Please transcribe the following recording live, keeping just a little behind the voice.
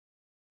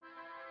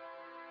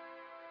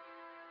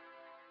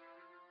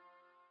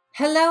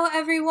Hello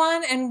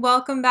everyone and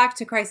welcome back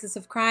to Crisis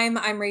of Crime.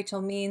 I'm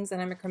Rachel Means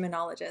and I'm a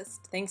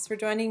criminologist. Thanks for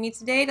joining me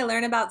today to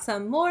learn about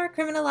some more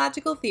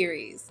criminological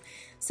theories.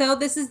 So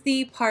this is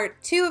the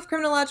part 2 of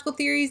criminological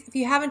theories. If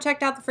you haven't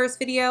checked out the first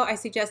video, I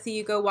suggest that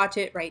you go watch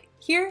it right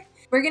here.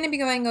 We're going to be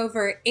going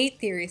over 8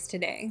 theories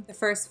today. The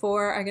first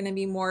 4 are going to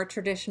be more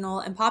traditional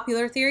and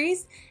popular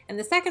theories, and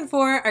the second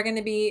 4 are going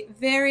to be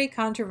very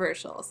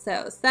controversial.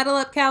 So settle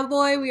up,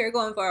 cowboy, we are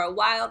going for a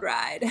wild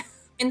ride.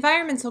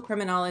 Environmental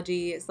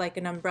criminology is like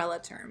an umbrella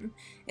term.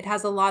 It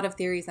has a lot of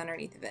theories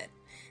underneath of it.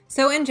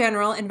 So in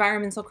general,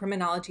 environmental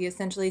criminology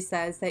essentially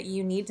says that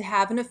you need to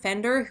have an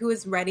offender who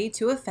is ready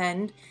to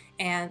offend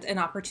and an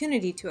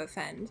opportunity to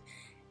offend.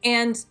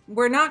 And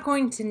we're not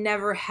going to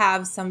never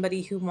have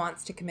somebody who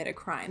wants to commit a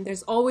crime.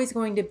 There's always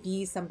going to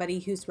be somebody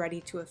who's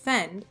ready to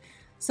offend.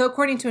 So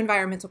according to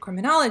environmental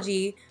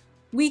criminology,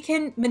 we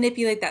can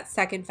manipulate that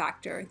second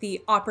factor,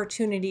 the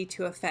opportunity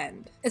to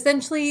offend.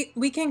 Essentially,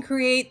 we can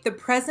create the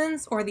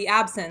presence or the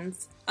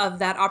absence of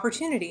that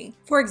opportunity.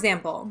 For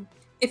example,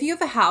 if you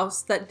have a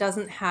house that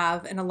doesn't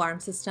have an alarm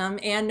system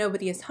and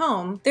nobody is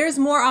home, there's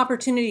more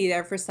opportunity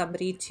there for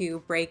somebody to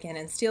break in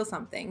and steal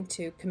something,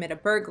 to commit a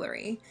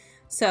burglary.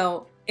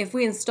 So if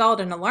we installed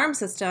an alarm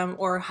system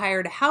or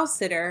hired a house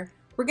sitter,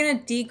 we're going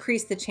to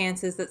decrease the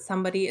chances that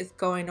somebody is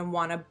going to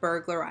want to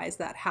burglarize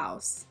that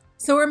house.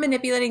 So we're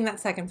manipulating that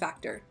second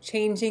factor,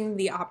 changing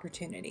the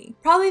opportunity.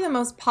 Probably the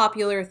most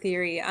popular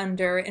theory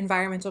under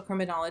environmental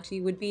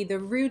criminology would be the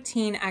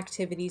routine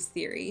activities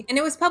theory, and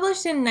it was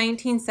published in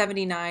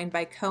 1979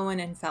 by Cohen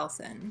and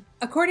Felsen.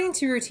 According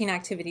to routine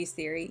activities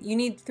theory, you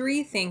need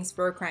 3 things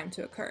for a crime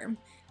to occur.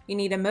 You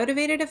need a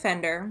motivated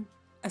offender,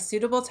 a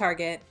suitable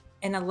target,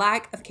 and a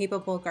lack of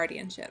capable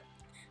guardianship.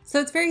 So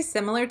it's very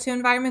similar to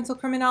environmental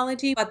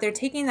criminology, but they're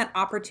taking that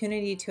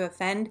opportunity to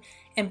offend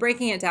and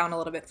breaking it down a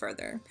little bit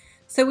further.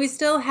 So we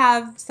still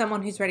have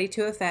someone who's ready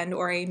to offend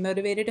or a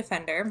motivated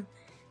offender.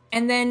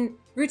 And then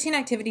routine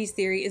activities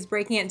theory is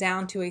breaking it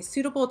down to a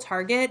suitable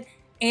target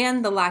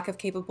and the lack of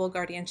capable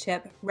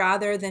guardianship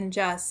rather than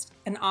just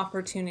an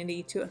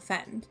opportunity to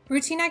offend.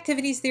 Routine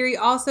activities theory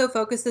also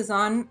focuses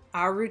on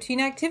our routine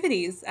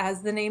activities,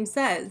 as the name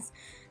says.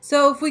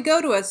 So if we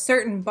go to a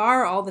certain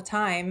bar all the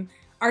time,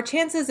 our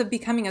chances of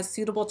becoming a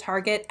suitable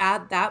target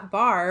at that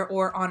bar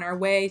or on our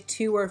way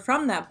to or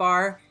from that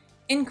bar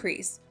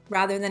increase,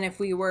 rather than if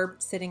we were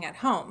sitting at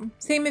home.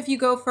 Same if you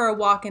go for a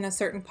walk in a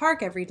certain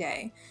park every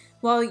day.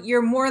 Well,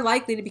 you're more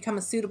likely to become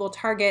a suitable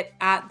target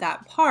at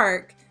that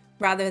park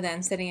rather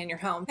than sitting in your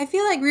home. I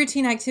feel like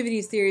routine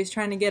activities theory is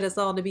trying to get us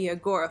all to be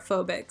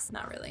agoraphobics.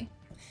 Not really.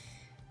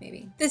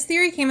 Maybe. This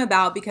theory came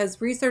about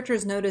because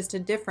researchers noticed a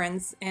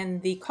difference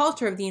in the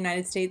culture of the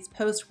United States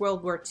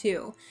post-World War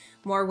II.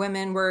 More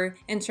women were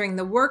entering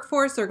the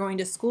workforce or going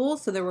to school,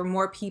 so there were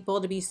more people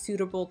to be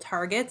suitable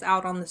targets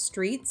out on the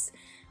streets.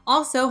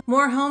 Also,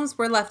 more homes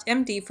were left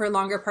empty for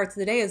longer parts of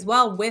the day as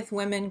well, with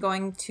women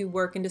going to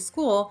work and to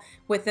school.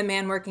 With the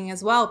man working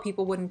as well,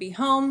 people wouldn't be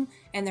home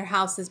and their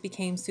houses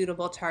became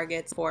suitable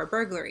targets for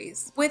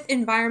burglaries. With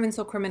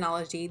environmental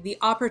criminology, the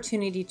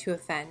opportunity to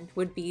offend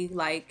would be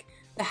like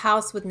the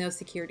house with no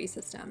security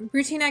system.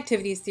 Routine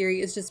activities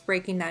theory is just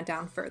breaking that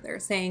down further,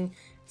 saying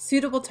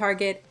suitable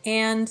target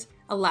and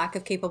a lack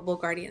of capable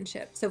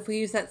guardianship. So if we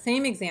use that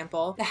same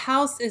example, the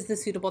house is the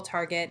suitable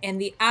target and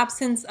the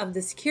absence of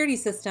the security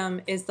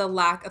system is the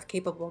lack of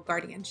capable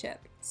guardianship.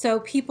 So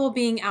people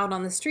being out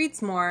on the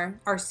streets more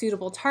are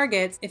suitable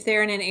targets if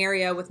they're in an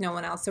area with no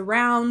one else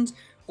around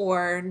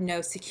or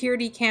no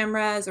security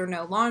cameras or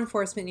no law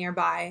enforcement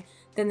nearby,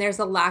 then there's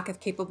a lack of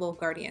capable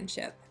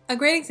guardianship. A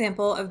great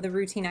example of the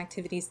routine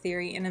activities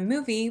theory in a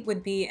movie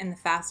would be in The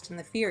Fast and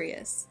the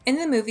Furious. In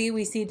the movie,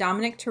 we see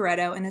Dominic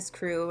Toretto and his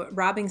crew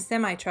robbing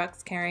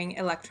semi-trucks carrying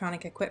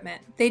electronic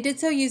equipment. They did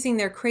so using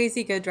their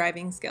crazy good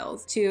driving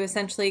skills to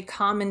essentially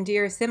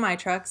commandeer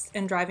semi-trucks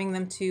and driving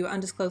them to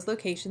undisclosed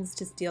locations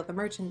to steal the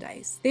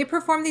merchandise. They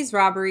performed these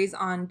robberies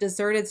on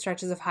deserted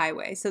stretches of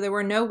highway, so there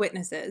were no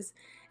witnesses.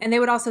 And they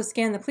would also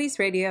scan the police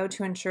radio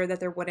to ensure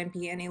that there wouldn't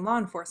be any law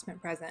enforcement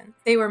present.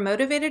 They were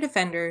motivated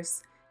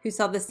offenders who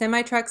saw the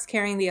semi-trucks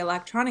carrying the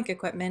electronic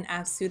equipment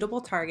as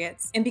suitable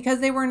targets, and because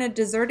they were in a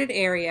deserted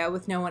area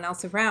with no one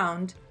else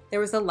around, there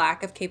was a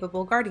lack of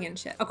capable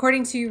guardianship.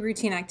 According to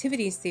routine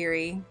activities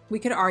theory, we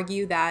could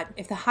argue that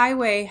if the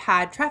highway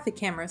had traffic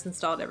cameras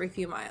installed every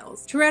few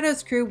miles,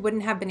 Toretto's crew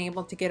wouldn't have been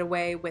able to get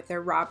away with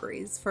their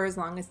robberies for as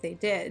long as they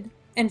did.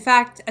 In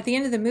fact, at the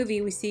end of the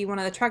movie, we see one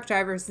of the truck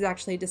drivers has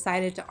actually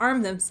decided to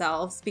arm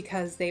themselves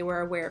because they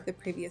were aware of the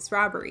previous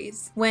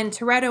robberies. When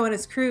Toretto and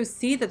his crew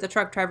see that the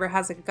truck driver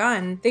has a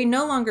gun, they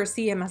no longer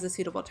see him as a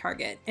suitable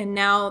target, and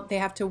now they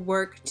have to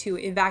work to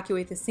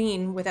evacuate the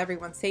scene with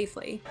everyone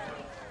safely.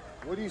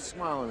 What are you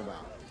smiling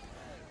about?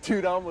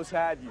 Dude, I almost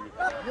had you.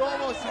 You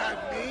almost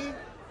had me?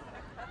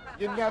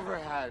 You never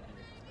had me.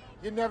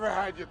 You never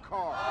had your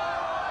car.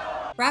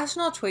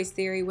 Rational choice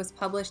theory was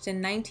published in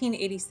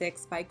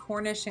 1986 by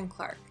Cornish and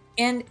Clark.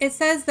 And it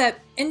says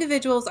that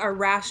individuals are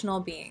rational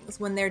beings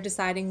when they're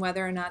deciding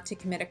whether or not to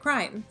commit a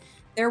crime.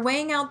 They're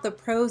weighing out the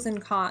pros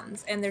and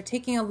cons, and they're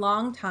taking a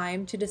long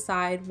time to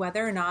decide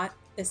whether or not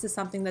this is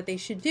something that they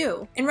should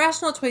do. And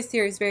rational choice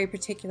theory is very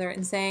particular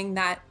in saying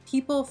that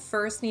people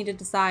first need to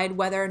decide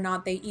whether or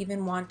not they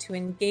even want to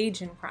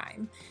engage in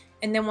crime.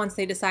 And then once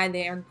they decide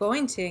they are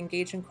going to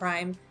engage in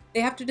crime,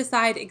 they have to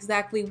decide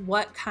exactly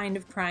what kind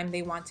of crime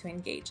they want to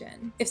engage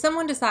in. If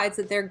someone decides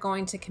that they're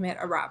going to commit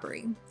a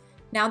robbery,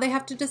 now they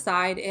have to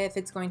decide if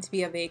it's going to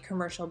be of a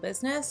commercial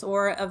business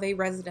or of a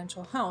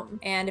residential home.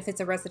 And if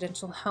it's a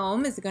residential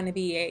home, is it going to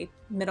be a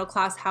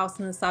middle-class house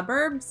in the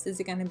suburbs? Is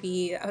it going to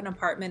be an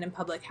apartment in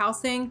public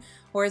housing?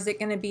 Or is it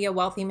going to be a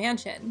wealthy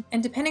mansion?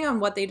 And depending on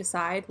what they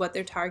decide, what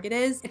their target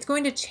is, it's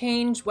going to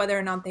change whether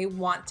or not they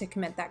want to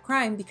commit that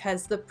crime,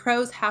 because the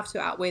pros have to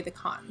outweigh the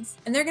cons.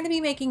 And they're going to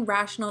be making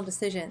rational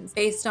decisions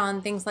based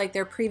on things like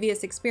their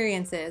previous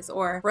experiences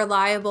or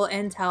reliable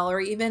intel or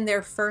even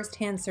their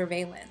firsthand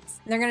surveillance.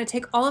 And they're going to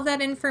take all of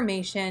that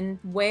information,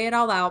 weigh it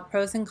all out,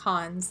 pros and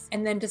cons,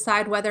 and then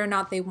decide whether or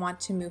not they want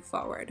to move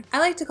forward. I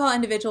like to call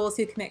individuals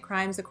who commit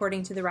crimes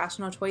according to the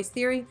rational choice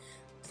theory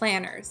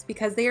planners,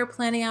 because they are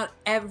planning out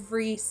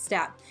every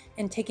step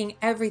and taking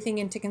everything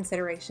into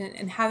consideration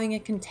and having a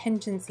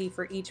contingency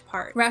for each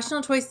part.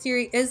 Rational choice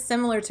theory is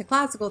similar to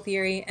classical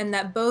theory in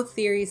that both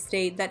theories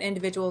state that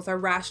individuals are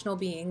rational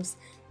beings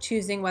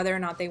choosing whether or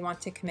not they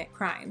want to commit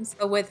crimes.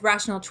 But with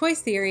rational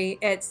choice theory,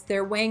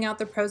 they're weighing out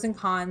the pros and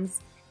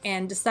cons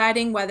and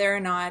deciding whether or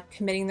not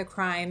committing the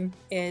crime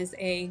is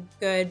a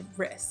good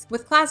risk.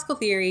 With classical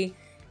theory,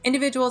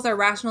 individuals are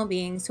rational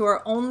beings who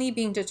are only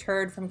being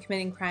deterred from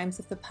committing crimes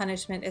if the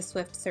punishment is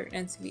swift, certain,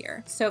 and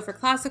severe. So for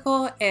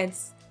classical,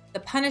 it's the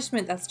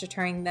punishment that's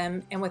deterring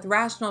them, and with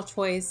rational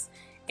choice,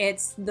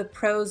 it's the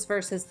pros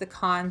versus the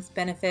cons,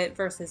 benefit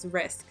versus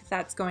risk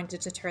that's going to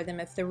deter them.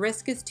 If the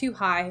risk is too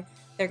high,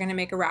 they're going to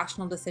make a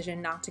rational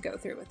decision not to go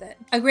through with it.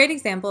 A great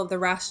example of the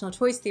rational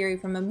choice theory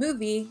from a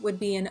movie would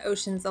be in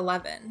Ocean's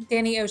 11.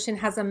 Danny Ocean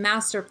has a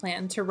master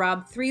plan to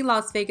rob 3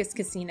 Las Vegas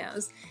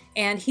casinos,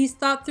 and he's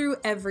thought through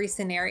every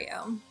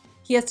scenario.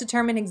 He has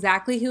determined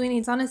exactly who he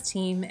needs on his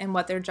team and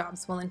what their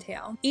jobs will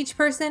entail. Each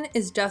person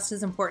is just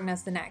as important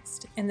as the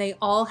next, and they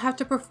all have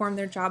to perform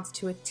their jobs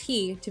to a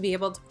T to be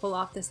able to pull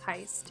off this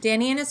heist.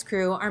 Danny and his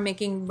crew are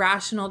making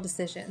rational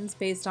decisions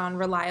based on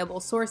reliable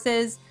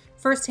sources,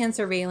 firsthand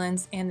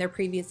surveillance, and their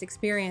previous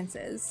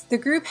experiences. The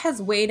group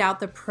has weighed out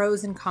the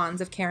pros and cons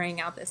of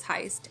carrying out this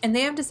heist, and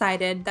they have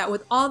decided that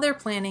with all their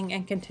planning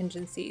and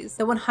contingencies,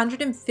 the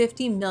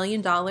 $150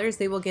 million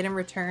they will get in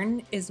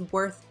return is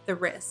worth the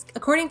risk.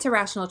 According to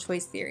rational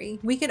choice theory,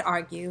 we could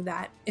argue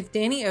that if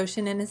Danny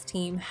Ocean and his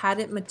team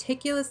hadn't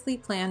meticulously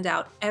planned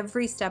out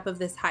every step of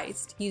this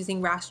heist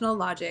using rational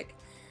logic,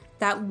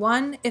 that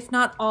one, if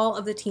not all,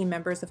 of the team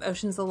members of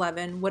Ocean's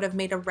 11 would have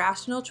made a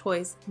rational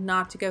choice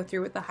not to go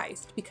through with the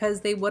heist, because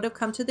they would have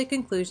come to the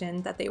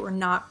conclusion that they were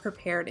not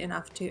prepared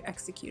enough to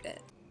execute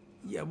it.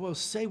 Yeah, well,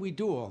 say we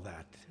do all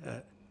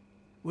that.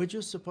 We're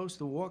just supposed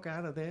to walk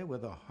out of there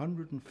with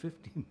 $150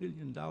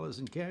 million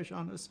in cash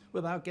on us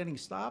without getting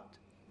stopped?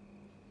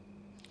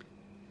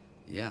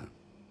 Yeah.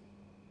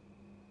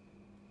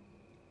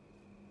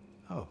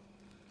 Oh.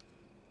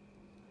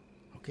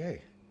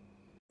 Okay.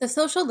 The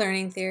social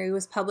learning theory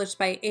was published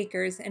by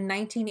Akers in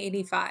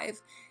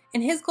 1985,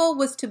 and his goal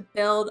was to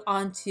build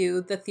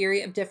onto the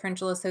theory of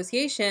differential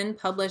association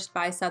published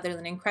by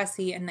Sutherland and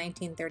Cressy in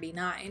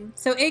 1939.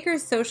 So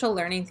Akers' social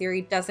learning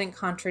theory doesn't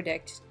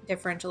contradict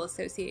differential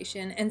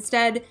association.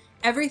 Instead,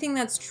 everything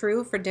that's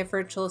true for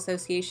differential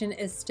association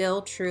is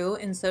still true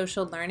in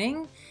social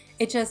learning.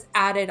 It just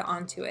added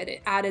onto it.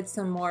 It added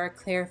some more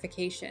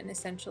clarification,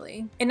 essentially.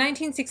 In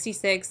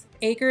 1966,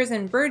 Akers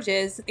and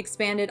Burgess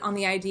expanded on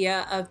the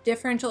idea of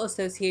differential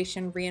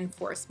association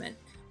reinforcement,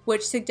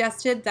 which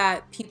suggested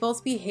that people's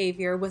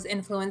behavior was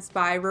influenced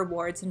by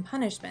rewards and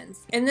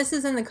punishments. And this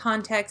is in the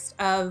context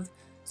of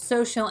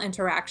social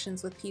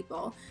interactions with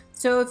people.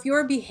 So if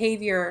your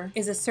behavior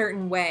is a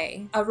certain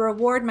way, a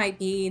reward might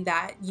be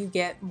that you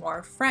get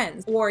more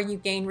friends or you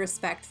gain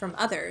respect from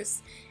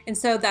others. And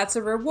so that's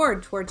a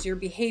reward towards your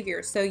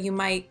behavior. So you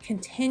might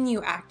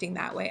continue acting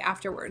that way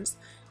afterwards.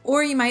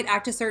 Or you might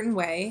act a certain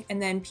way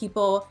and then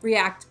people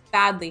react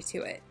badly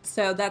to it.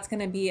 So that's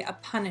going to be a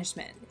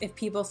punishment. If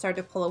people start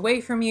to pull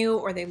away from you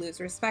or they lose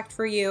respect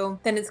for you,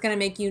 then it's going to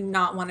make you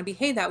not want to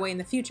behave that way in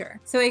the future.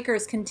 So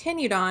Akers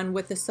continued on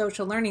with the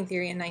social learning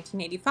theory in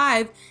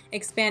 1985,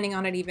 expanding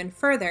on it even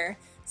further,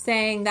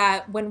 saying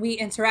that when we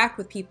interact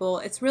with people,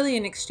 it's really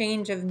an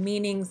exchange of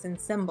meanings and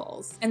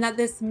symbols, and that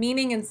this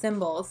meaning and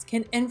symbols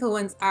can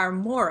influence our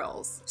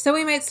morals. So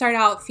we might start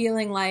out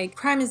feeling like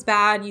crime is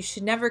bad, you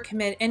should never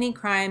commit any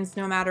crimes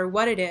no matter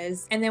what it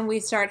is, and then we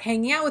start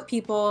hanging out with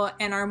people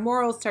and our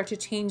morals start to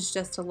change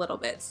just a little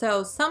bit.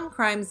 So some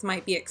crimes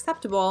might be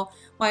acceptable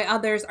while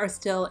others are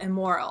still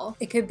immoral.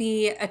 It could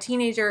be a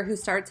teenager who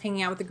starts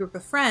hanging out with a group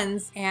of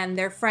friends and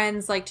their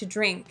friends like to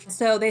drink.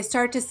 So they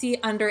start to see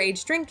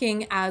underage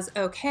drinking as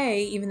okay.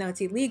 okay, even though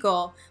it's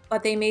illegal,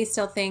 but they may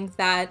still think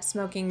that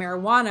smoking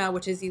marijuana,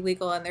 which is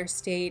illegal in their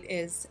state,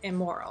 is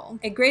immoral.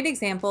 A great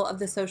example of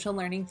the social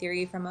learning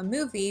theory from a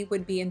movie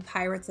would be in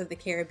Pirates of the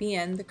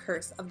Caribbean, The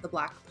Curse of the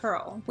Black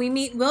Pearl. We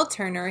meet Will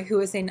Turner,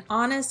 who is an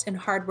honest and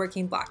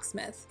hardworking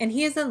blacksmith, and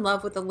he is in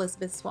love with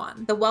Elizabeth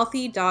Swann, the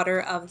wealthy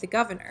daughter of the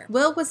governor.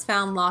 Will was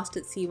found lost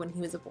at sea when he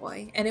was a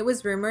boy, and it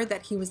was rumored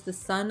that he was the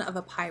son of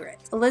a pirate.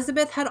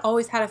 Elizabeth had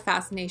always had a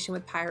fascination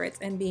with pirates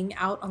and being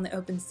out on the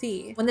open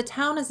sea. When the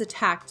town is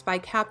attacked by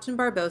Captain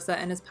Barbossa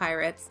and his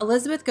pirates,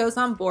 Elizabeth goes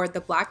on board the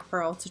Black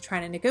Pearl to try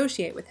to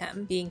negotiate with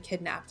him, being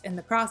kidnapped in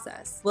the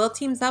process. Will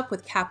teams up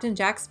with Captain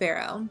Jack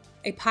Sparrow,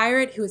 a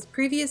pirate who was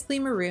previously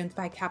marooned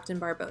by Captain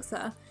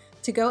Barbossa,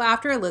 to go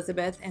after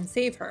Elizabeth and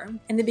save her.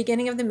 In the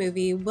beginning of the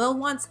movie, Will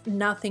wants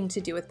nothing to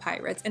do with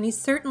pirates, and he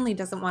certainly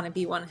doesn't want to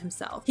be one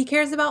himself. He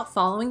cares about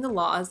following the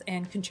laws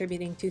and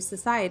contributing to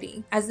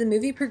society. As the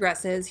movie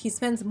progresses, he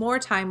spends more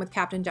time with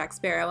Captain Jack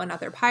Sparrow and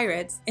other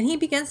pirates, and he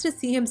begins to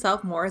see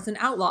himself more as an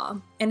outlaw.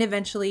 And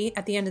eventually,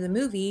 at the end of the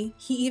movie,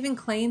 he even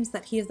claims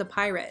that he is a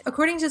pirate.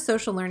 According to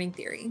social learning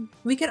theory,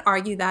 we could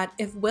argue that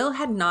if Will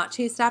had not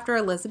chased after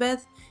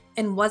Elizabeth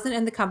and wasn't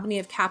in the company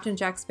of Captain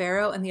Jack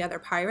Sparrow and the other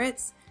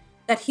pirates,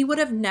 that he would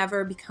have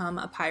never become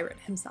a pirate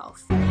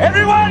himself.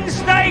 Everyone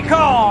stay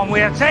calm,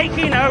 we are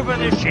taking over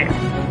the ship.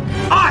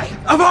 I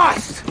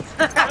avast!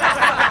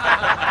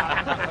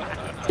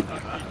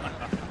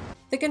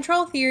 The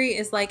control theory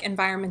is like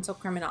environmental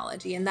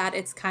criminology in that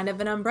it's kind of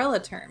an umbrella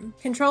term.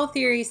 Control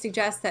theory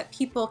suggests that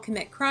people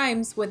commit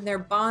crimes when their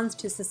bonds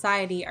to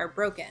society are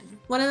broken.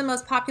 One of the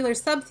most popular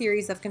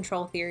sub-theories of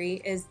control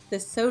theory is the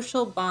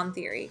social bond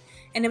theory,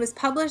 and it was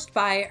published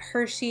by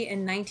Hershey in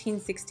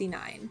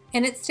 1969.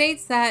 And it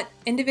states that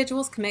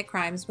individuals commit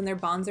crimes when their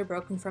bonds are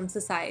broken from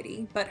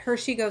society, but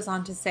Hershey goes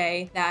on to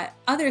say that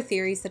other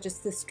theories, such as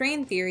the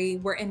strain theory,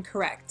 were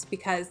incorrect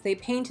because they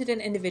painted an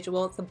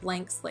individual as a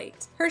blank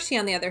slate. Hershey,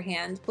 on the other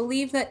hand,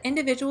 believed that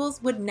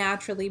individuals would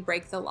naturally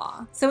break the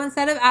law. So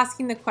instead of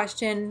asking the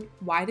question,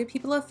 why do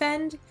people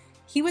offend?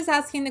 He was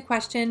asking the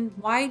question,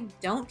 why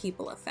don't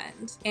people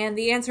offend? And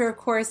the answer, of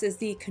course, is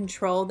the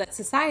control that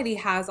society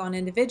has on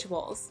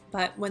individuals.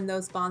 But when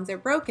those bonds are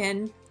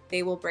broken,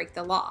 they will break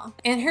the law.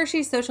 And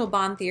Hershey's social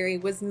bond theory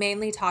was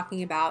mainly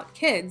talking about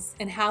kids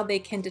and how they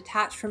can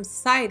detach from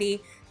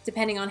society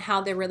depending on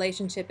how their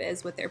relationship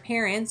is with their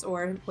parents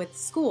or with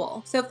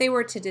school. So if they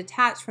were to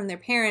detach from their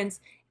parents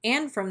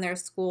and from their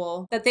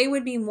school, that they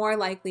would be more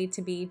likely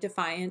to be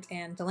defiant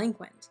and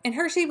delinquent. And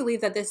Hershey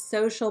believed that this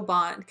social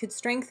bond could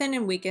strengthen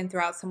and weaken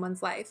throughout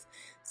someone's life.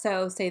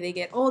 So say they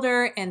get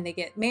older and they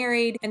get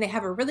married and they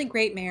have a really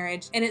great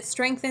marriage and it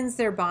strengthens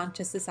their bond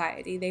to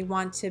society. They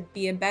want to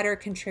be a better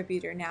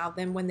contributor now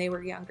than when they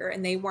were younger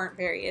and they weren't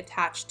very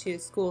attached to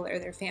school or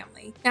their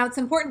family. Now it's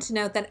important to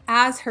note that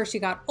as Hershey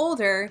got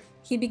older,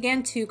 he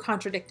began to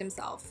contradict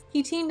himself.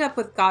 He teamed up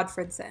with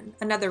Godfredson,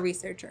 another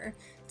researcher,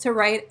 to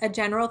write a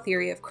general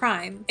theory of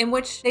crime, in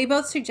which they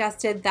both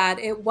suggested that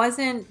it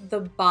wasn't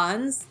the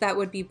bonds that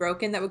would be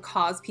broken that would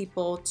cause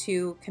people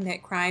to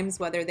commit crimes,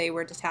 whether they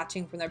were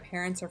detaching from their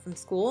parents or from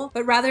school,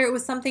 but rather it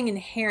was something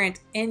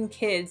inherent in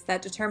kids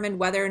that determined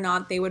whether or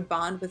not they would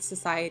bond with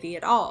society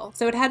at all.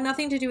 So it had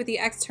nothing to do with the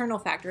external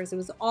factors, it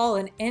was all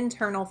an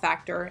internal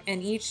factor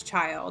in each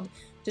child,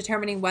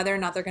 determining whether or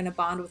not they're going to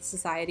bond with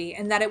society,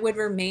 and that it would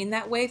remain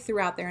that way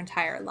throughout their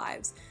entire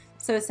lives.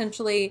 So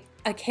essentially,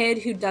 a kid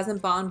who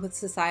doesn't bond with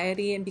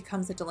society and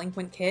becomes a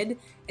delinquent kid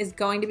is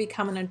going to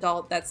become an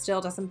adult that still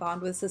doesn't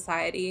bond with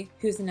society,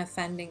 who's an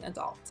offending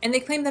adult. And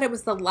they claim that it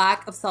was the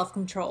lack of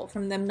self-control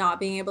from them not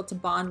being able to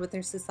bond with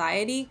their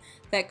society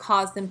that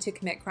caused them to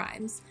commit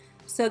crimes.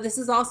 So this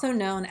is also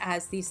known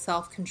as the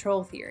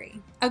self-control theory.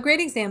 A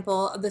great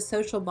example of the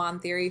social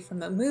bond theory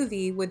from a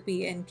movie would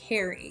be in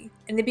Carrie.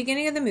 In the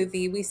beginning of the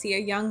movie, we see a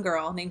young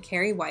girl named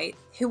Carrie White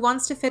who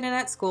wants to fit in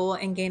at school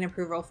and gain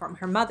approval from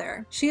her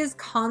mother. She is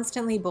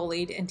constantly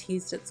bullied and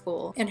teased at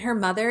school, and her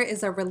mother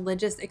is a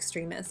religious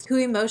extremist who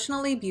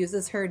emotionally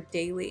abuses her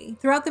daily.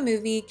 Throughout the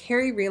movie,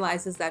 Carrie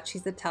realizes that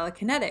she's a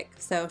telekinetic,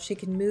 so she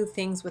can move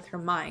things with her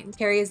mind.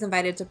 Carrie is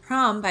invited to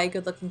prom by a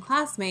good-looking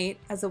classmate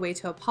as a way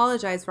to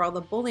apologize for all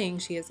the bullying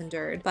she has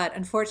endured, but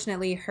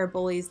unfortunately her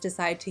bullies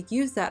decide to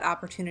use that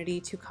opportunity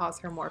to cause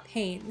her more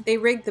pain. They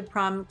rigged the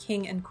prom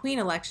king and queen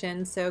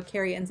election, so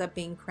Carrie ends up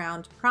being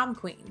crowned prom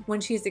queen. When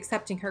she's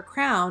accepting her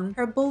crown,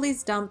 her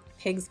bullies dump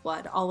pig's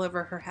blood all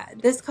over her head.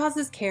 This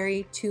causes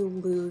Carrie to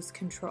lose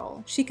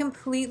control. She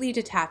completely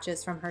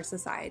detaches from her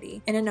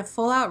society, and in a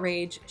full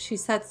outrage, she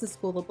sets the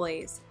school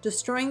ablaze,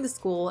 destroying the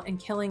school and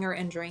killing or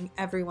injuring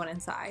everyone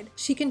inside.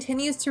 She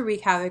continues to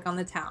wreak havoc on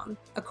the town.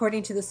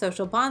 According to the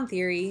social bond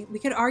theory, we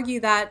could argue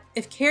that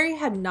if Carrie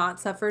had not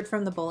suffered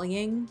from the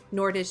bullying,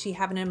 nor did she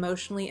have an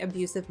emotionally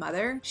abusive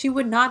mother, she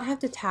would not have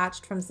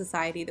detached from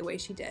society the way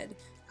she did.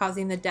 dead,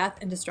 causing the death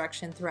and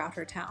destruction throughout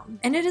her town.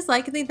 And it is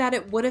likely that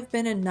it would have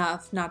been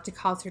enough not to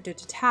cause her to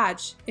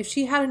detach if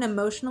she had an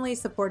emotionally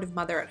supportive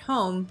mother at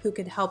home who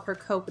could help her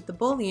cope with the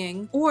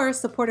bullying, or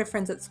supportive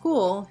friends at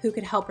school who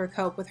could help her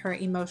cope with her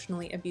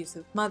emotionally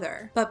abusive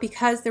mother. But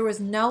because there was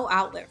no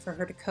outlet for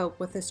her to cope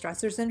with the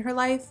stressors in her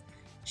life,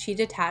 she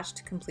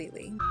detached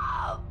completely.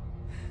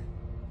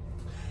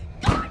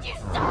 God, you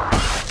suck!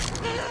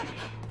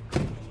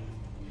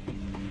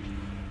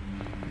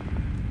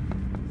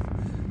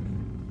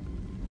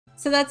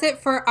 So that's it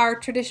for our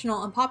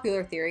traditional and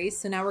popular theories.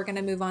 So now we're going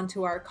to move on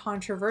to our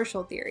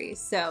controversial theories.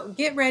 So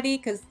get ready,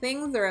 because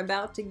things are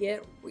about to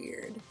get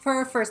weird. For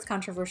our first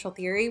controversial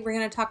theory, we're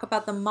going to talk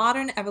about the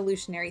modern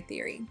evolutionary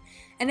theory.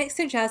 And it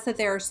suggests that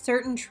there are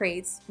certain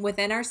traits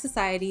within our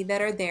society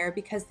that are there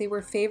because they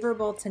were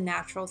favorable to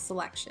natural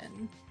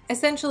selection.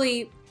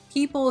 Essentially,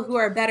 people who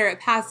are better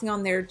at passing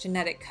on their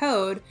genetic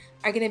code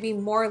are going to be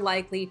more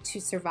likely to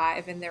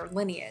survive in their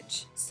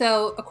lineage.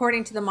 So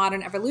according to the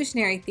modern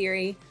evolutionary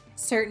theory,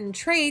 certain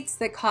traits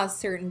that cause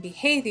certain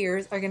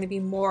behaviors are going to be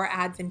more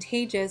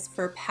advantageous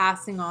for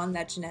passing on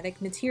that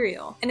genetic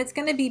material. And it's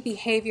going to be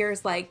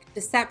behaviors like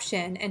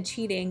deception and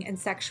cheating and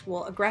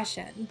sexual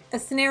aggression. A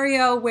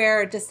scenario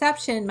where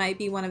deception might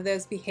be one of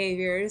those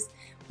behaviors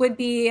would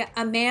be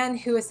a man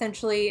who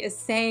essentially is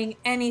saying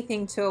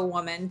anything to a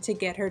woman to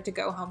get her to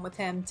go home with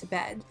him to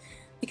bed.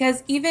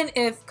 Because even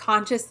if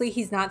consciously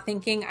he's not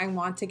thinking, I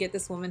want to get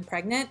this woman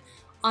pregnant,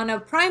 on a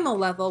primal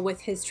level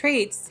with his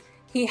traits,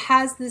 he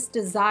has this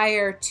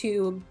desire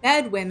to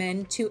bed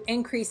women to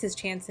increase his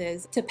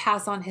chances to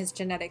pass on his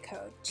genetic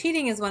code.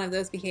 Cheating is one of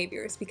those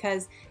behaviors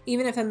because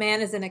even if a man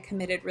is in a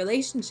committed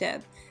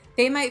relationship,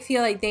 they might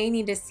feel like they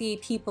need to see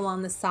people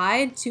on the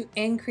side to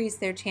increase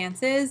their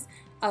chances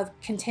of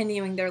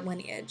continuing their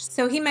lineage.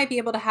 So he might be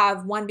able to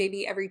have one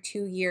baby every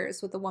 2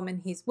 years with the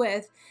woman he's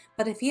with,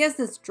 but if he has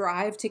this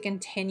drive to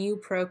continue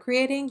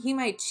procreating, he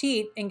might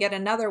cheat and get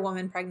another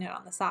woman pregnant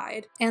on the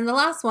side. And the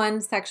last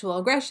one, sexual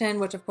aggression,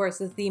 which of course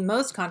is the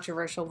most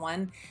controversial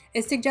one,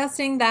 is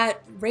suggesting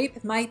that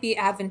rape might be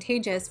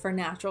advantageous for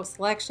natural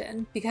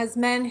selection because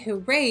men who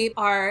rape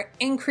are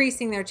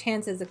increasing their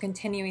chances of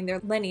continuing their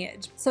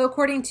lineage. So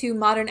according to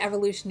modern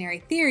evolutionary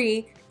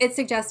theory, it's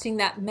suggesting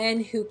that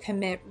men who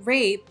commit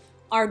rape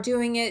are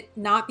doing it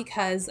not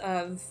because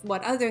of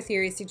what other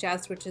theories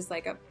suggest, which is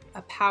like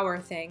a power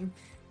thing.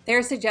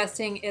 They're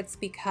suggesting it's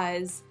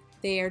because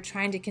they are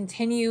trying to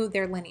continue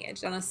their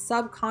lineage. On a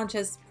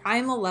subconscious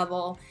primal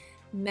level,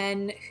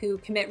 men who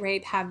commit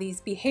rape have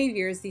these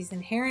behaviors, these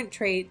inherent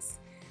traits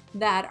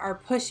that are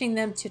pushing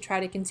them to try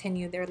to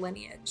continue their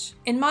lineage.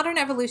 In modern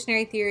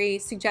evolutionary theory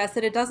suggests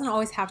that it doesn't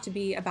always have to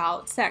be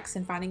about sex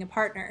and finding a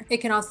partner. It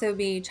can also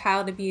be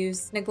child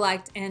abuse,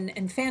 neglect, and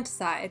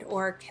infanticide,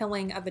 or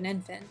killing of an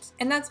infant.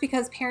 And that's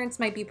because parents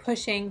might be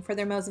pushing for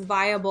their most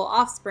viable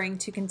offspring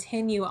to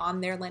continue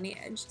on their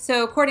lineage.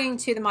 So according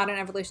to the modern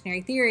evolutionary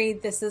theory,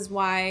 this is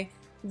why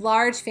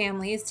large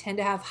families tend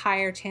to have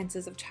higher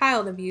chances of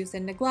child abuse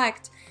and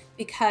neglect,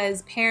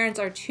 because parents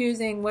are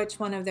choosing which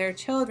one of their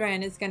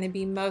children is going to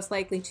be most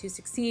likely to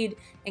succeed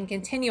and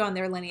continue on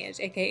their lineage,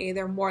 aka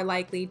they're more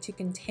likely to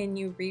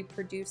continue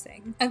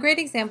reproducing. A great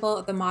example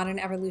of the modern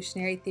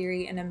evolutionary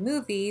theory in a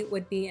movie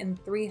would be in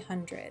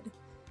 300.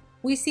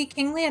 We see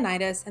King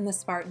Leonidas and the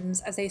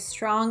Spartans as a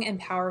strong and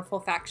powerful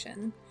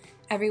faction.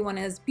 Everyone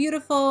is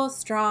beautiful,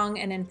 strong,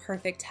 and in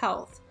perfect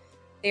health.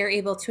 They are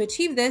able to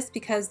achieve this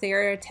because they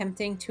are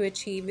attempting to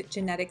achieve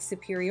genetic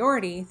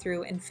superiority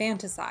through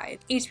infanticide.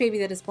 Each baby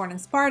that is born in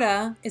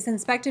Sparta is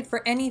inspected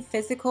for any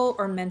physical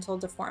or mental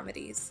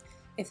deformities.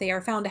 If they are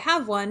found to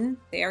have one,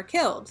 they are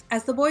killed.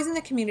 As the boys in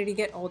the community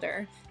get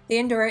older, they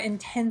endure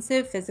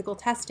intensive physical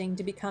testing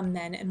to become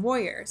men and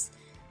warriors.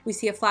 We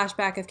see a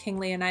flashback of King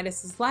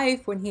Leonidas'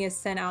 life when he is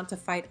sent out to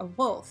fight a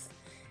wolf.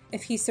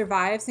 If he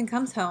survives and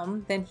comes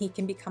home, then he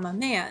can become a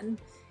man.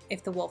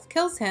 If the wolf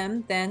kills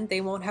him, then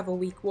they won't have a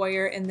weak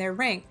warrior in their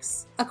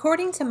ranks.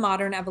 According to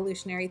modern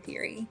evolutionary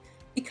theory,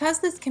 because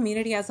this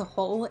community as a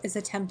whole is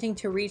attempting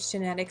to reach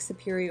genetic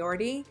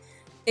superiority,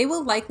 they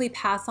will likely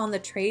pass on the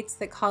traits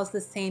that cause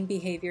the same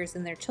behaviors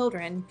in their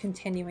children,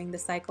 continuing the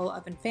cycle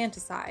of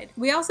infanticide.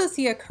 We also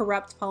see a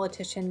corrupt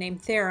politician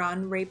named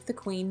Theron rape the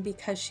queen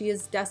because she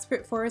is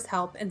desperate for his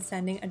help in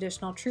sending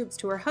additional troops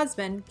to her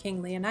husband,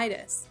 King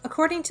Leonidas.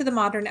 According to the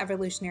modern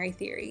evolutionary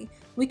theory,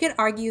 we could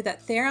argue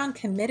that Theron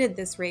committed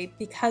this rape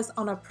because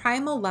on a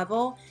primal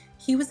level,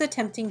 he was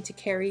attempting to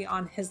carry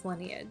on his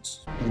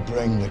lineage. You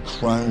bring the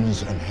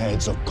crowns and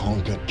heads of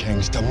conquered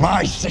kings to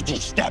my city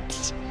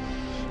steps.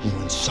 You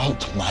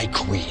insult my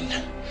queen.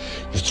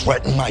 You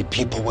threaten my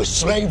people with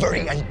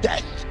slavery and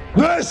death.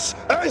 This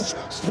is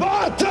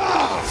Sparta!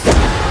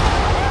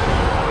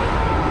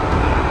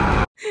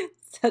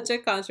 Such a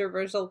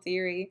controversial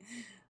theory.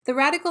 The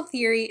radical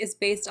theory is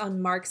based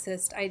on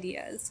Marxist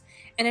ideas,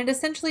 and it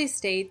essentially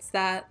states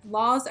that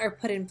laws are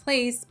put in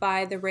place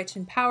by the rich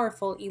and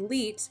powerful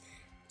elite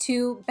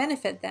to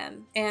benefit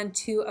them and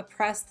to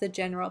oppress the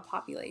general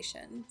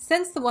population.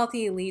 Since the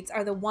wealthy elites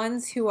are the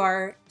ones who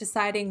are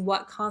deciding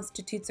what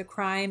constitutes a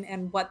crime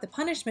and what the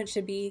punishment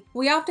should be,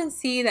 we often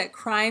see that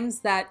crimes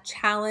that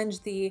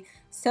challenge the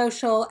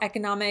social,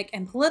 economic,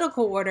 and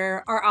political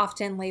order are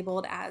often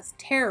labeled as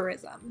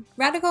terrorism.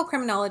 Radical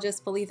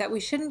criminologists believe that we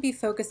shouldn't be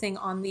focusing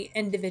on the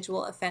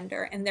individual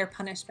offender and their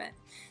punishment,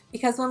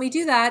 because when we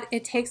do that,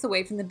 it takes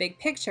away from the big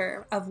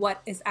picture of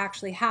what is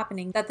actually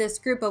happening, that this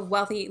group of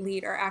wealthy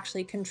elite are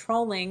actually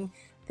controlling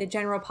the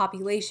general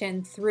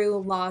population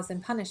through laws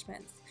and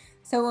punishments.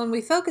 So when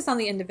we focus on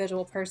the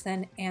individual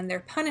person and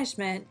their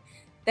punishment,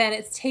 then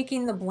it's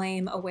taking the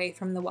blame away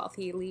from the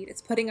wealthy elite.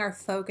 It's putting our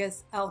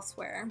focus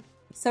elsewhere.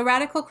 So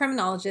radical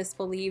criminologists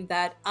believe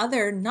that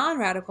other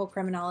non-radical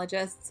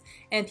criminologists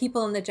and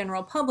people in the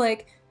general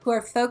public who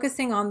are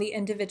focusing on the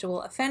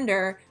individual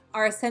offender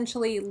are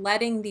essentially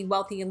letting the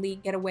wealthy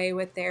elite get away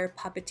with their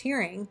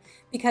puppeteering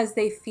because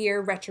they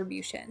fear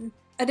retribution.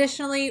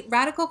 Additionally,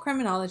 radical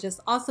criminologists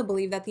also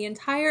believe that the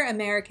entire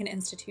American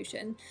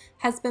institution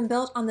has been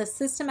built on the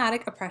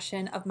systematic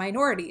oppression of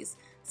minorities,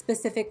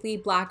 specifically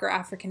Black or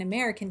African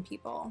American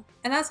people.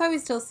 And that's why we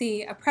still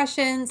see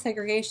oppression,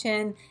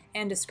 segregation,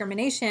 and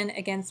discrimination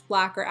against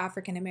Black or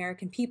African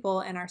American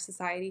people in our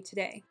society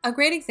today. A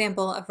great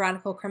example of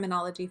radical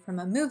criminology from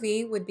a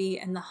movie would be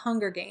in The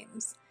Hunger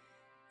Games.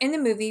 In the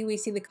movie, we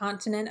see the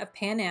continent of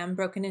Pan Am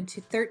broken into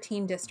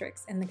 13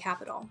 districts in the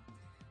capital.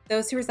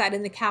 Those who reside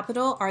in the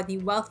capital are the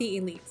wealthy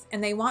elites,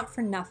 and they want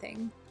for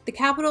nothing. The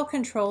capital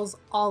controls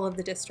all of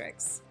the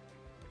districts.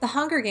 The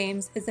Hunger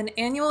Games is an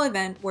annual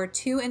event where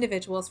 2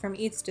 individuals from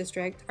each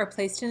district are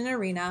placed in an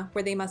arena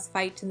where they must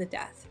fight to the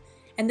death.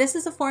 And this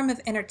is a form of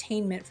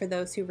entertainment for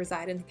those who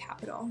reside in the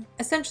capital.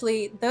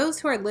 Essentially, those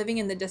who are living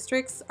in the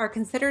districts are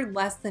considered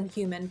less than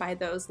human by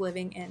those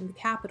living in the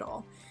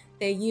capital.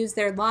 They use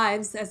their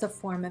lives as a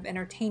form of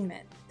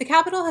entertainment. The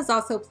capital has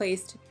also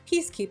placed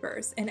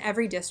peacekeepers in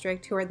every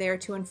district who are there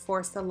to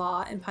enforce the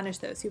law and punish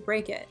those who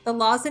break it. The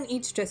laws in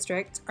each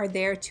district are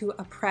there to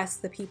oppress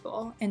the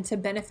people and to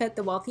benefit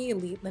the wealthy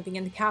elite living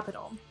in the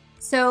capital.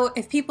 So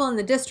if people in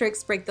the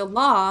districts break the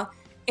law,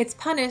 it's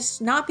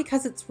punished not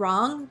because it's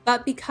wrong,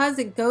 but because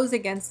it goes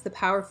against the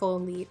powerful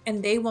elite,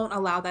 and they won't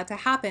allow that to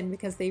happen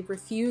because they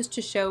refuse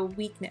to show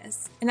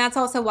weakness. And that's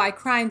also why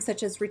crimes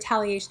such as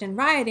retaliation and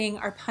rioting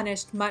are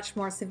punished much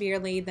more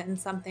severely than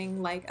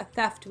something like a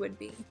theft would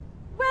be.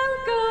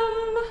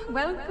 Welcome,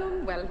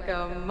 welcome,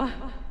 welcome.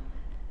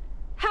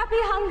 Happy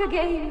Hunger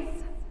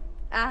Games,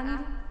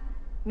 and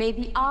may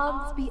the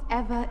odds be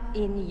ever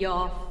in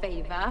your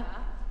favor.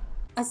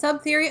 A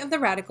sub-theory of the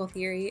radical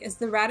theory is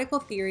the radical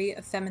theory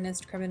of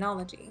feminist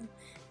criminology,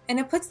 and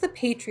it puts the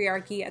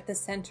patriarchy at the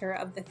center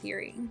of the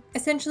theory.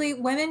 Essentially,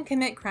 women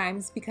commit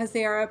crimes because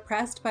they are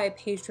oppressed by a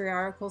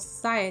patriarchal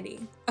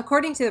society.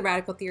 According to the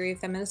radical theory of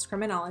feminist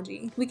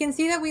criminology, we can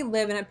see that we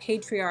live in a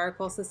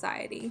patriarchal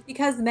society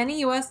because many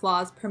US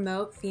laws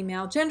promote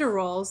female gender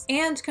roles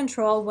and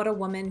control what a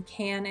woman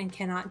can and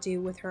cannot do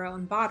with her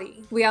own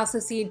body. We also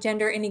see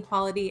gender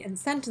inequality in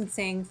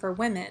sentencing for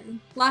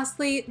women.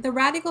 Lastly, the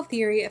radical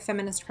theory of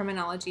feminist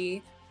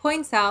criminology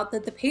points out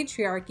that the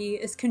patriarchy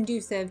is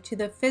conducive to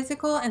the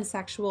physical and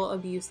sexual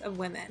abuse of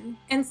women.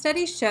 And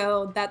studies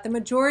show that the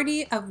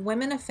majority of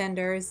women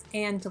offenders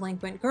and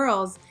delinquent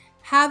girls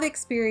have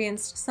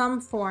experienced some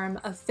form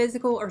of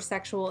physical or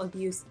sexual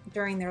abuse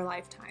during their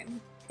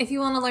lifetime. If you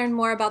want to learn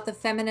more about the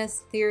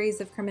feminist theories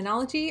of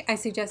criminology, I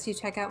suggest you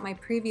check out my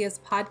previous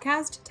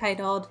podcast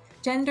titled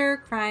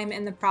Gender, Crime,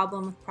 and the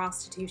Problem of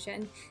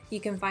Prostitution. You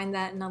can find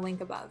that in a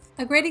link above.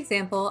 A great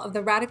example of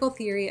the radical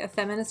theory of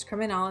feminist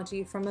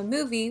criminology from a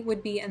movie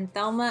would be in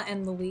Thelma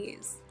and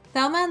Louise.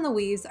 Thelma and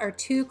Louise are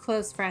 2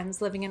 close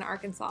friends living in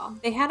Arkansas.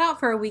 They head out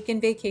for a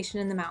weekend vacation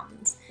in the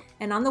mountains,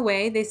 and on the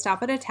way, they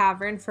stop at a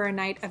tavern for a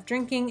night of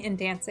drinking and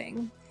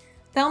dancing.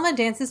 Thelma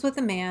dances with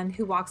a man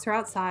who walks her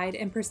outside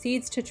and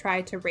proceeds to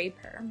try to rape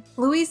her.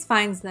 Louise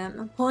finds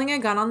them, pulling a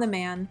gun on the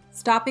man,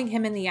 stopping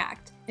him in the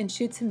act, and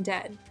shoots him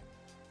dead.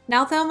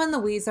 Now Thelma and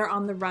Louise are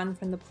on the run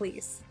from the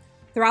police.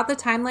 Throughout the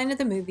timeline of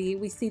the movie,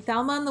 we see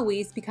Thelma and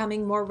Louise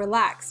becoming more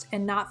relaxed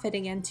and not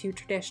fitting into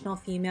traditional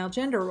female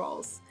gender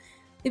roles.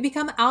 They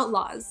become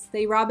outlaws,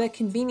 they rob a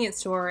convenience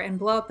store and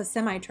blow up a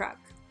semi-truck.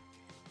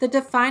 The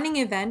defining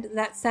event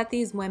that set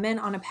these women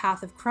on a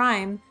path of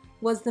crime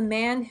was the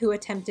man who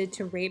attempted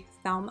to rape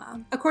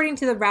Thelma. According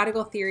to the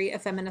radical theory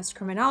of feminist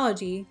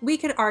criminology, we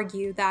could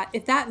argue that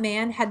if that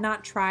man had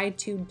not tried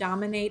to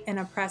dominate and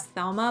oppress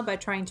Thelma by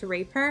trying to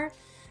rape her,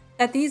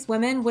 that these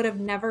women would have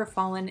never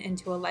fallen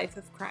into a life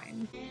of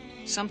crime.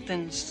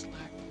 Something's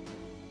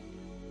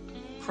like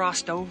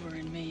crossed over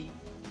in me,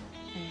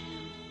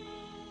 and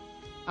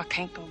I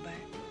can't go back.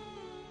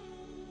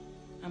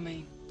 I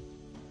mean,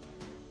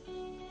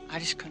 I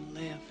just couldn't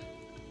live.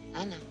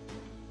 I know.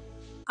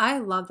 I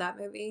love that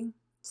movie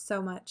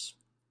so much.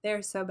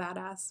 They're so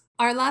badass.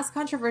 Our last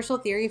controversial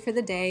theory for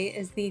the day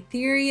is the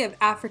theory of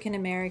African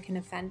American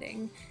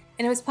offending,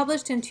 and it was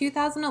published in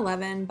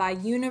 2011 by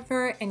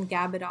Univer and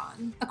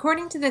Gabadon.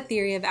 According to the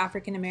theory of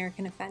African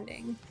American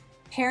offending,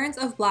 Parents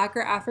of Black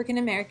or African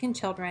American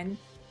children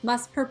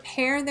must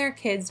prepare their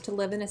kids to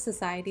live in a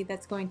society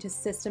that's going to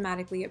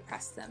systematically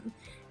oppress them.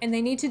 And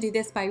they need to do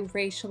this by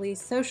racially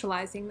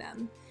socializing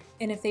them.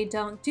 And if they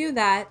don't do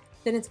that,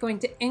 then it's going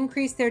to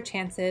increase their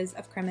chances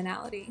of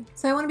criminality.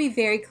 So I want to be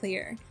very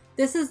clear.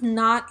 This is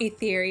not a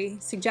theory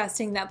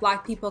suggesting that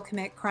Black people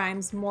commit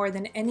crimes more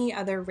than any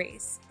other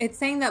race. It's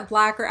saying that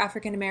Black or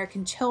African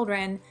American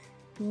children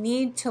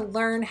need to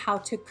learn how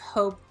to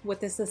cope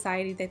with the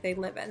society that they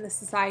live in, the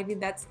society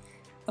that's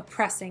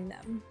oppressing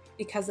them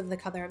because of the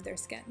color of their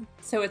skin.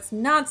 So it's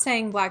not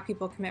saying Black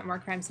people commit more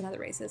crimes than other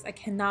races. I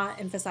cannot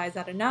emphasize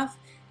that enough,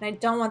 and I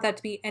don't want that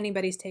to be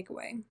anybody's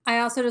takeaway. I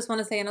also just want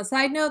to say on a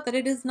side note that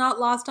it is not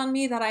lost on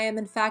me that I am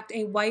in fact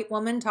a white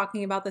woman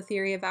talking about the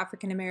theory of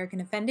African American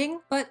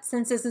offending, but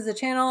since this is a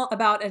channel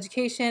about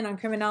education on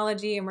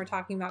criminology and we're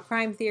talking about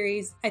crime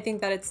theories, I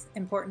think that it's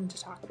important to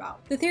talk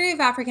about. The theory of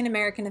African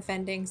American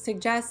offending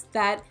suggests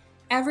that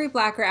every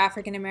Black or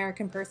African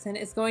American person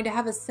is going to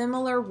have a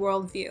similar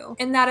worldview,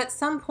 and that at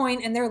some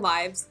point in their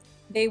lives,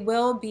 they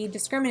will be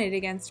discriminated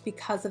against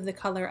because of the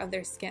color of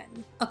their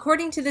skin.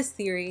 According to this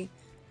theory,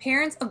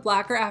 parents of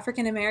Black or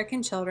African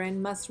American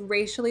children must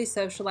racially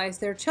socialize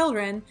their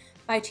children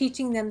by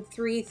teaching them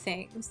three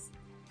things: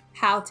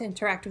 how to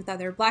interact with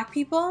other Black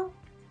people,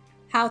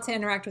 how to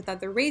interact with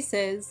other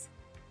races,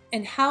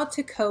 and how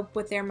to cope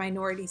with their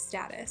minority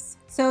status.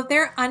 So if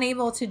they're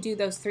unable to do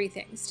those three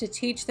things, to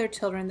teach their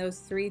children those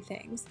three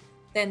things,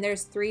 then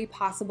there's three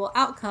possible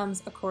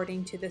outcomes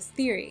according to this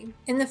theory.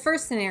 In the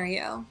first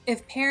scenario,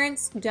 if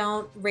parents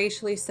don't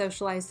racially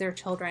socialize their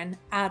children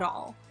at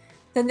all,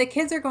 then the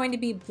kids are going to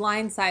be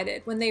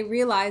blindsided when they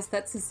realize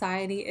that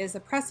society is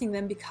oppressing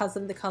them because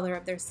of the color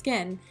of their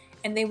skin,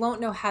 and they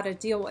won't know how to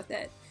deal with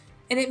it.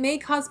 And it may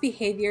cause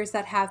behaviors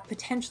that have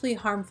potentially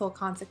harmful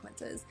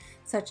consequences,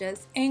 such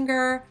as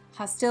anger,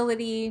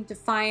 hostility,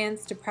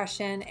 defiance,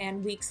 depression,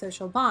 and weak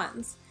social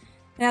bonds.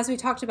 And as we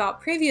talked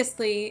about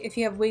previously, if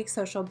you have weak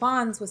social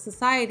bonds with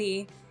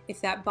society,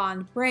 if that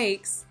bond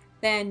breaks,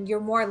 then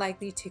you're more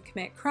likely to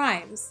commit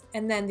crimes.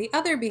 And then the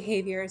other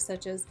behaviors,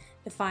 such as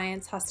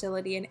defiance,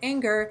 hostility, and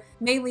anger,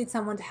 may lead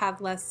someone to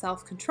have less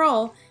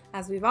self-control.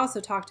 As we've also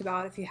talked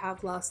about, if you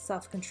have less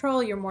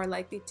self-control, you're more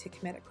likely to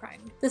commit a crime.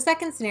 The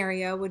second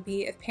scenario would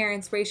be if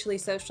parents racially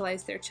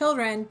socialize their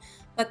children,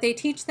 but they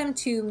teach them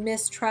to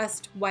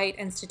mistrust white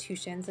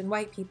institutions and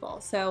white people.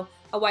 So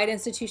a white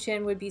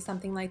institution would be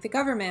something like the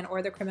government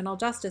or the criminal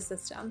justice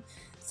system.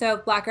 So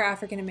if Black or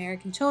African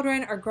American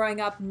children are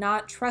growing up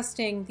not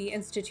trusting the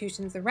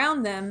institutions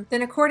around them,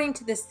 then according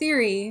to this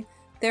theory,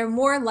 they're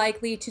more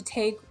likely to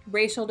take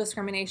racial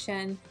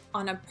discrimination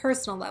on a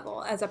personal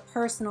level, as a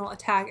personal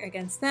attack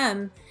against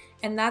them,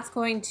 and that's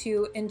going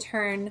to, in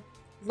turn,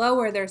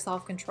 lower their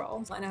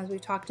self-control. And as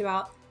we've talked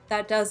about,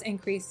 that does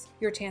increase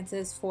your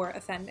chances for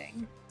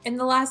offending. In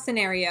the last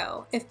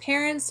scenario, if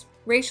parents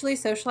racially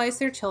socialize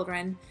their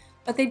children,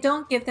 but they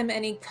don't give them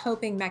any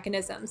coping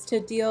mechanisms to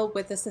deal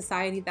with the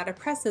society that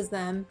oppresses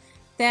them,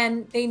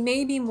 then they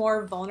may be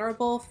more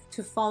vulnerable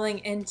to falling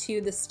into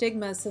the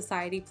stigma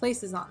society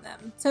places on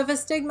them. So if a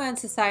stigma in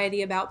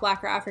society about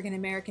Black or African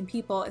American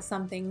people is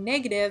something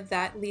negative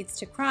that leads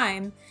to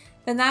crime,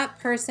 then that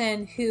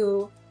person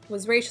who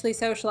was racially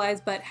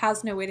socialized but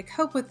has no way to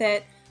cope with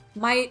it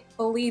might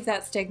believe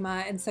that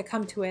stigma and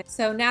succumb to it.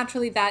 So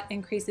naturally that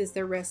increases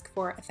their risk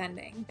for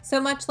offending. So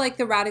much like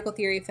the radical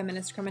theory of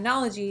feminist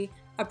criminology,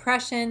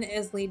 oppression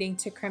is leading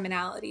to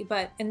criminality.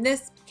 But in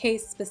this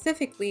case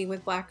specifically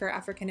with Black or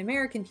African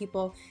American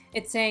people,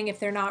 it's saying if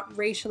they're not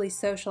racially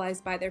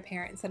socialized by their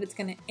parents, that it's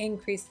going to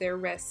increase their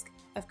risk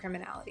of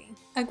criminality.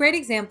 A great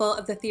example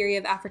of the theory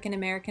of African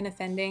American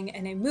offending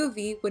in a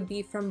movie would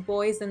be from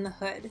Boys in the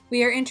Hood.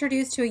 We are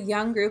introduced to a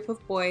young group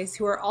of boys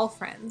who are all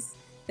friends.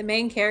 The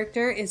main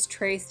character is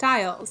Trey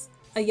Styles,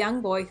 a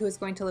young boy who is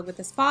going to live with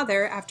his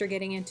father after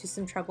getting into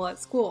some trouble at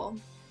school.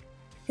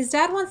 His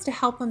dad wants to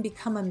help him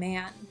become a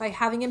man by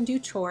having him do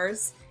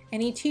chores,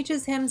 and he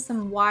teaches him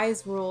some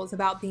wise rules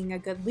about being a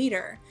good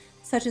leader,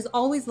 such as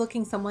always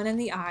looking someone in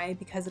the eye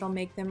because it'll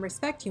make them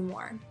respect you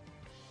more.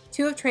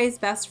 Two of Trey's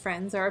best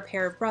friends are a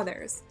pair of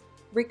brothers,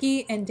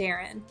 Ricky and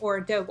Darren, or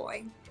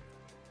Doughboy.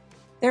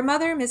 Their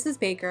mother, Mrs.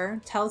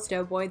 Baker, tells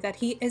Doughboy that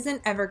he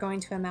isn't ever going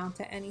to amount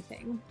to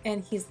anything,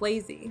 and he's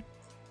lazy.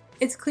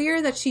 It's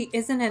clear that she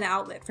isn't an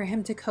outlet for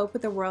him to cope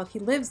with the world he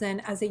lives in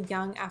as a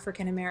young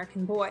African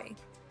American boy.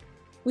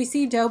 We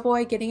see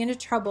Doughboy getting into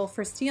trouble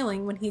for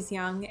stealing when he's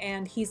young,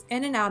 and he's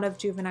in and out of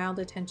juvenile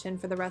detention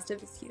for the rest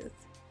of his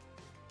youth.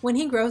 When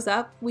he grows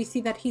up, we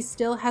see that he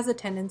still has a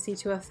tendency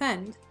to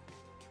offend.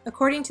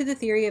 According to the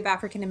theory of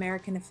African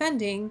American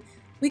offending,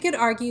 we could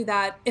argue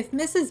that if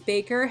Mrs.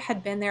 Baker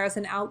had been there as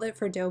an outlet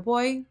for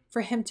Doughboy,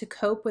 for him to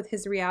cope with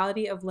his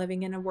reality of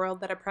living in a world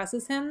that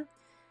oppresses him,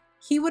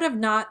 he would have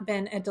not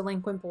been a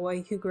delinquent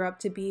boy who grew up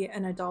to be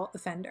an adult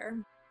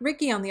offender.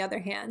 Ricky, on the other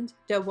hand,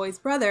 Doughboy's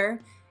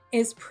brother,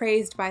 is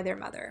praised by their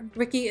mother.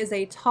 Ricky is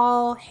a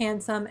tall,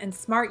 handsome, and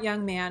smart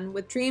young man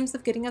with dreams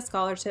of getting a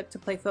scholarship to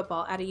play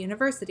football at a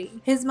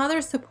university. His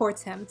mother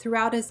supports him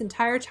throughout his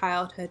entire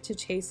childhood to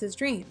chase his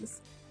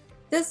dreams.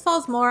 This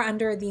falls more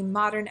under the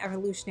modern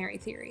evolutionary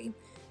theory.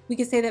 We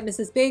could say that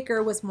Mrs.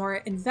 Baker was more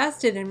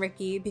invested in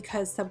Ricky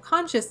because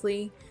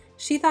subconsciously,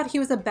 she thought he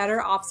was a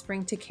better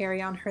offspring to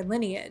carry on her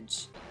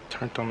lineage.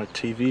 Turned on the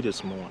TV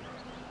this morning.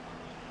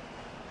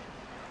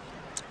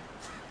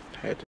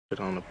 Had to get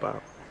on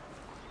about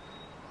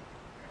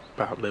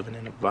living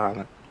in a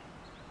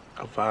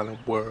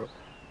violent world.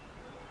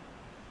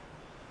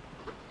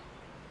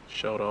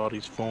 Showed all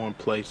these foreign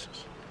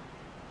places.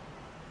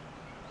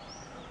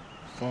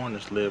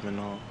 Foreigners living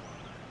on.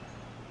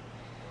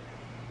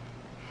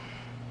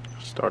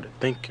 Started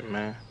thinking,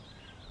 man.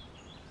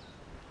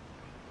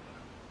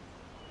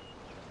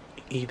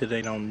 Either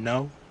they don't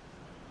know,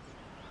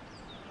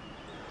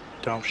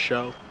 don't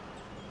show,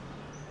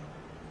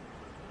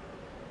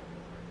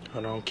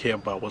 or don't care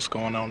about what's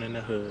going on in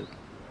the hood.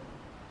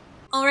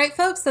 Alright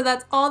folks, so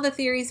that's all the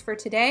theories for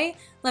today.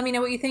 Let me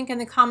know what you think in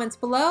the comments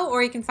below,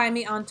 or you can find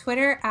me on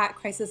Twitter at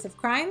Crisis of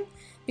Crime.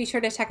 Be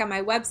sure to check out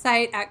my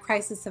website at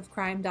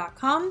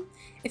crisisofcrime.com.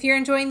 If you're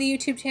enjoying the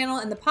YouTube channel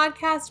and the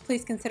podcast,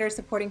 please consider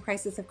supporting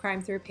Crisis of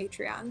Crime through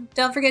Patreon.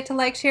 Don't forget to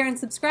like, share, and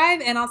subscribe,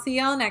 and I'll see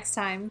y'all next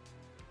time.